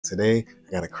Today,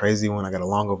 I got a crazy one. I got a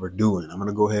long overdue one. I'm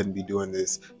gonna go ahead and be doing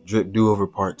this drip do-over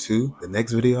part 2. The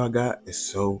next video I got is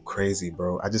so crazy,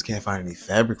 bro. I just can't find any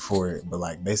fabric for it. But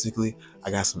like basically,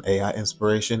 I got some AI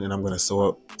inspiration and I'm gonna sew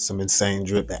up some insane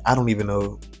drip that I don't even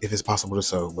know if it's possible to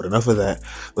sew. But enough of that.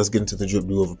 Let's get into the drip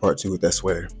do-over part 2 with that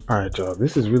sweater. All right, y'all.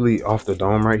 This is really off the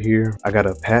dome right here. I got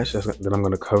a patch that I'm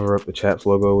gonna cover up the Chaps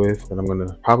logo with, and I'm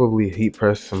gonna probably heat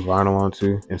press some vinyl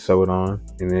onto and sew it on.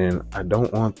 And then I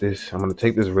don't want this. I'm gonna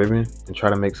take this ribbon and try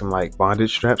to make some like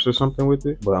bondage straps or something with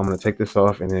it, but I'm gonna take this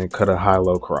off and then cut a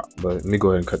high-low crop. But let me go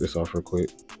ahead and cut this off real quick.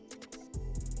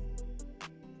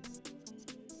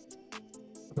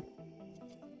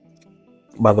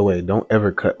 By the way, don't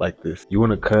ever cut like this. You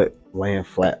want to cut laying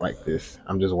flat like this.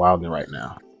 I'm just wilding right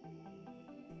now.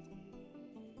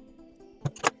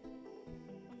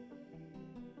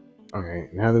 Okay,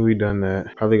 now that we've done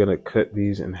that, probably gonna cut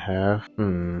these in half.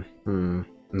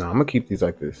 No, I'm gonna keep these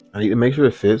like this. I need to make sure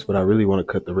it fits, but I really want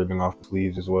to cut the ribbing off the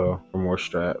sleeves as well for more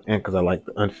strap, and because I like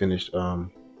the unfinished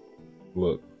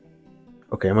look.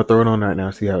 Okay, I'm gonna throw it on right now,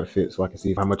 see how it fits, so I can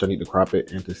see how much I need to crop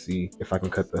it and to see if I can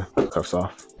cut the cuffs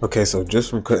off. Okay, so just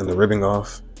from cutting the ribbing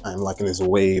off, I'm liking this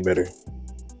way better.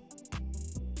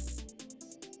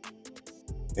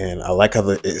 And I like how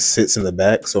it sits in the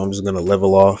back, so I'm just gonna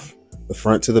level off the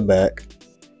front to the back.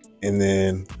 And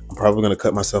then I'm probably gonna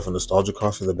cut myself a nostalgia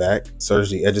cross for the back,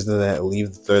 serge the edges of that,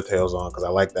 leave the thread tails on because I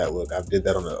like that look. I did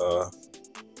that on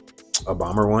a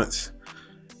bomber once.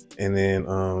 And then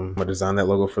I'm gonna design that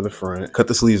logo for the front. Cut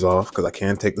the sleeves off because I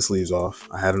can take the sleeves off.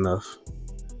 I had enough.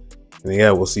 And then, yeah,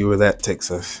 we'll see where that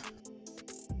takes us.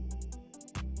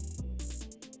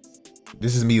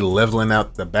 This is me leveling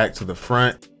out the back to the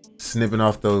front, snipping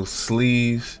off those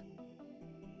sleeves.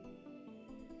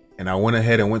 And I went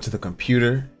ahead and went to the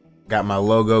computer. Got my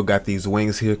logo, got these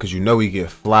wings here because you know we get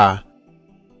fly.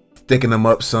 Thicken them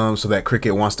up some so that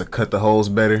Cricut wants to cut the holes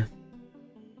better.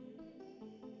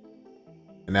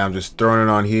 And now I'm just throwing it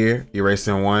on here,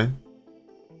 erasing one,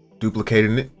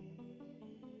 duplicating it,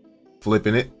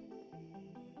 flipping it,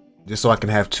 just so I can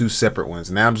have two separate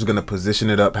ones. Now I'm just gonna position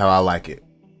it up how I like it.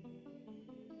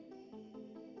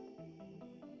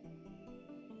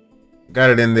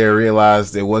 Got it in there,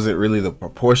 realized it wasn't really the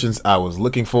proportions I was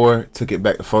looking for. Took it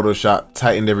back to Photoshop,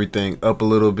 tightened everything up a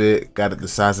little bit, got it the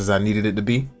sizes I needed it to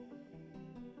be.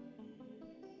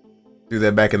 Threw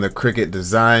that back in the Cricut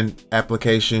design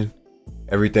application.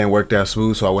 Everything worked out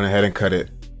smooth, so I went ahead and cut it.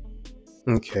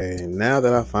 Okay, now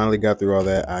that I finally got through all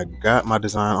that, I got my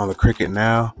design on the Cricut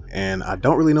now, and I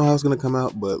don't really know how it's gonna come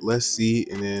out, but let's see,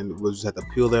 and then we'll just have to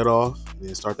peel that off and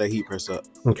then start that heat press up.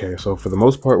 Okay, so for the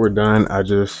most part, we're done. I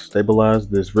just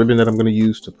stabilized this ribbon that I'm gonna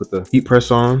use to put the heat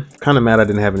press on. Kind of mad I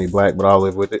didn't have any black, but I'll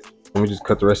live with it. Let me just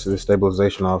cut the rest of this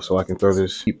stabilization off so I can throw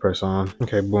this heat press on.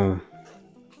 Okay, boom.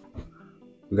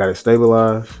 We got it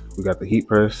stabilized. We got the heat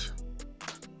press.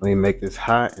 Let me make this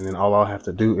hot, and then all I'll have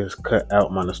to do is cut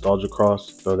out my nostalgia cross,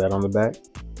 throw that on the back,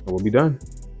 and we'll be done.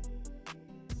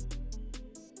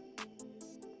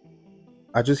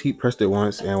 I just heat pressed it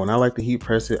once, and when I like to heat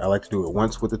press it, I like to do it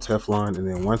once with the Teflon and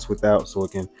then once without, so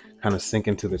it can kind of sink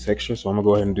into the texture. So I'm gonna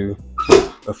go ahead and do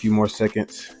a few more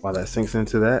seconds while that sinks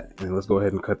into that, and let's go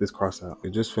ahead and cut this cross out. It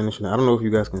just finished. I don't know if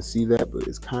you guys can see that, but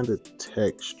it's kind of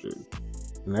textured.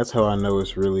 And that's how I know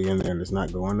it's really in there and it's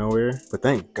not going nowhere. But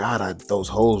thank God those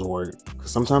holes work, because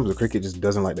sometimes the Cricut just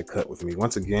doesn't like to cut with me.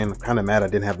 Once again, I'm kind of mad I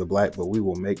didn't have the black, but we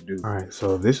will make do. All right,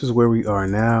 so this is where we are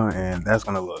now, and that's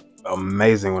gonna look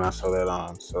amazing when I sew that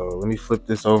on. So let me flip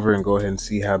this over and go ahead and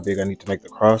see how big I need to make the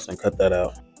cross and cut that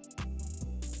out.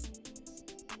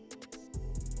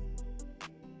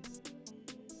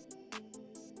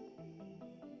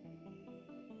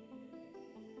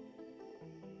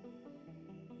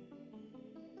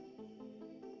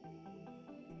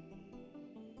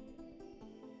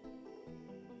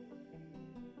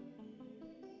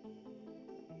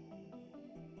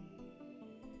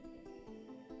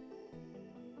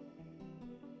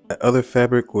 That other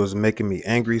fabric was making me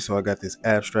angry, so I got this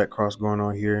abstract cross going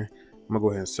on here. I'm gonna go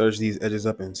ahead and serge these edges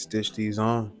up and stitch these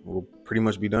on. We'll pretty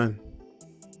much be done.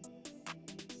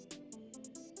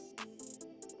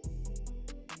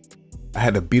 I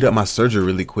had to beat up my serger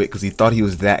really quick because he thought he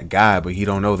was that guy, but he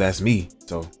don't know that's me.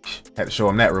 So had to show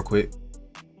him that real quick.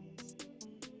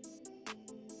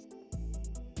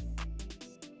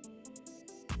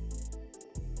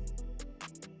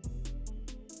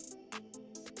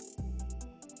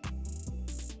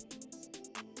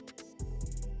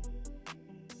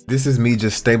 This is me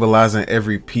just stabilizing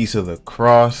every piece of the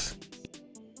cross.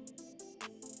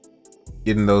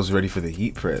 Getting those ready for the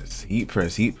heat press. Heat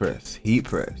press, heat press, heat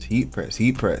press, heat press,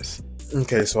 heat press.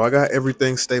 Okay, so I got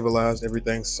everything stabilized,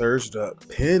 everything serged up,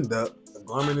 pinned up. The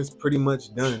garment is pretty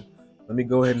much done. Let me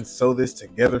go ahead and sew this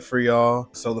together for y'all.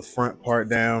 Sew the front part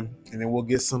down, and then we'll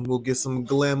get some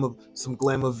glamour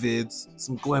vids,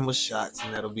 some glamour shots,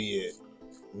 and that'll be it.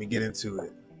 Let me get into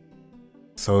it.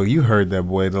 So you heard that,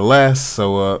 boy. The last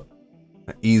sew up,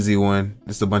 an easy one,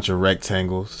 just a bunch of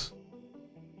rectangles.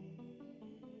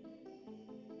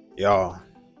 Y'all,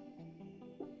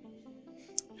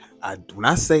 when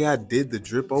I say I did the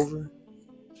drip over,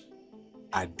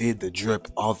 I did the drip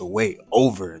all the way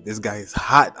over. This guy is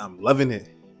hot. I'm loving it.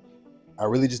 I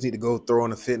really just need to go throw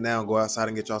on a fit now and go outside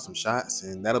and get y'all some shots,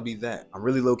 and that'll be that. I'm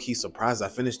really low-key surprised I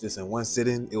finished this in one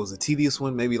sitting. It was a tedious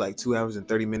one, maybe like 2 hours and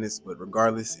 30 minutes, but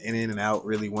regardless, in and out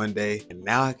really one day. And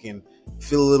now I can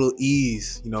feel a little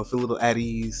ease, feel a little at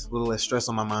ease, a little less stress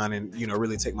on my mind, and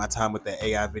really take my time with that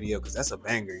AI video, because that's a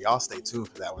banger. Y'all stay tuned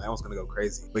for that one. That one's gonna go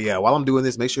crazy. But yeah, while I'm doing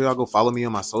this, make sure y'all go follow me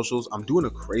on my socials. I'm doing a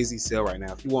crazy sale right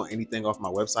now. If you want anything off my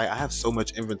website, I have so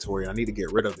much inventory, I need to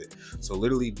get rid of it. So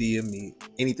literally DM me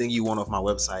anything you want off my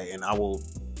website, and I will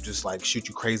just like shoot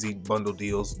you crazy bundle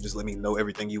deals. Just let me know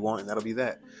everything you want, and that'll be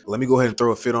that. Let me go ahead and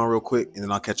throw a fit on real quick, and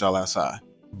then I'll catch y'all outside.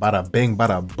 Bada bing,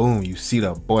 bada boom. You see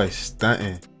the boy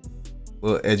stunting.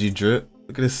 Little edgy drip.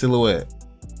 Look at his silhouette.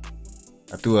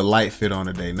 I threw a light fit on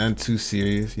today. Nothing too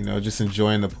serious, just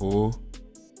enjoying the pool.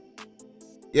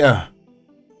 Yeah.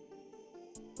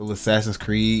 Little Assassin's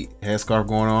Creed headscarf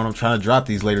going on. I'm trying to drop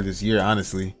these later this year,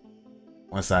 honestly.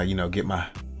 Once I, get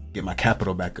my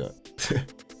capital back up.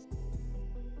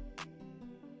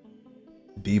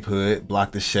 Deep hood,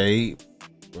 block the shade.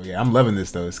 Oh yeah, I'm loving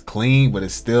this though. It's clean, but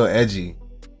it's still edgy.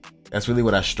 That's really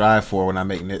what I strive for when I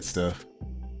make knit stuff.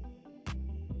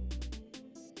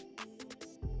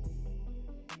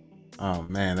 Oh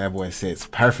man, that boy sits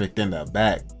perfect in the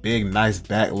back. Big, nice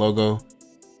back logo.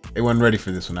 They wasn't ready for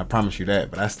this one, I promise you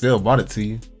that. But I still bought it to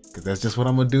you, because that's just what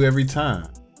I'm gonna do every time.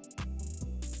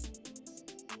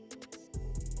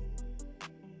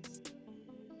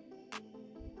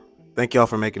 Thank y'all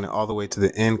for making it all the way to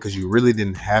the end, because you really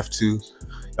didn't have to.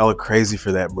 Y'all are crazy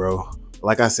for that, bro.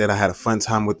 Like I said, I had a fun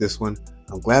time with this one.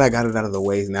 I'm glad I got it out of the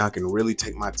way. Now I can really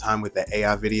take my time with that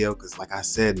AI video, because like I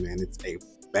said, man, it's a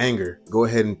banger. Go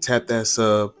ahead and tap that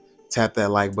sub, tap that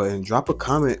like button, drop a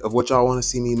comment of what y'all want to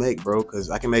see me make, bro, because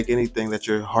I can make anything that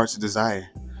your heart's desire.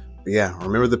 But yeah,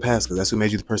 remember the past, because that's who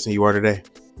made you the person you are today.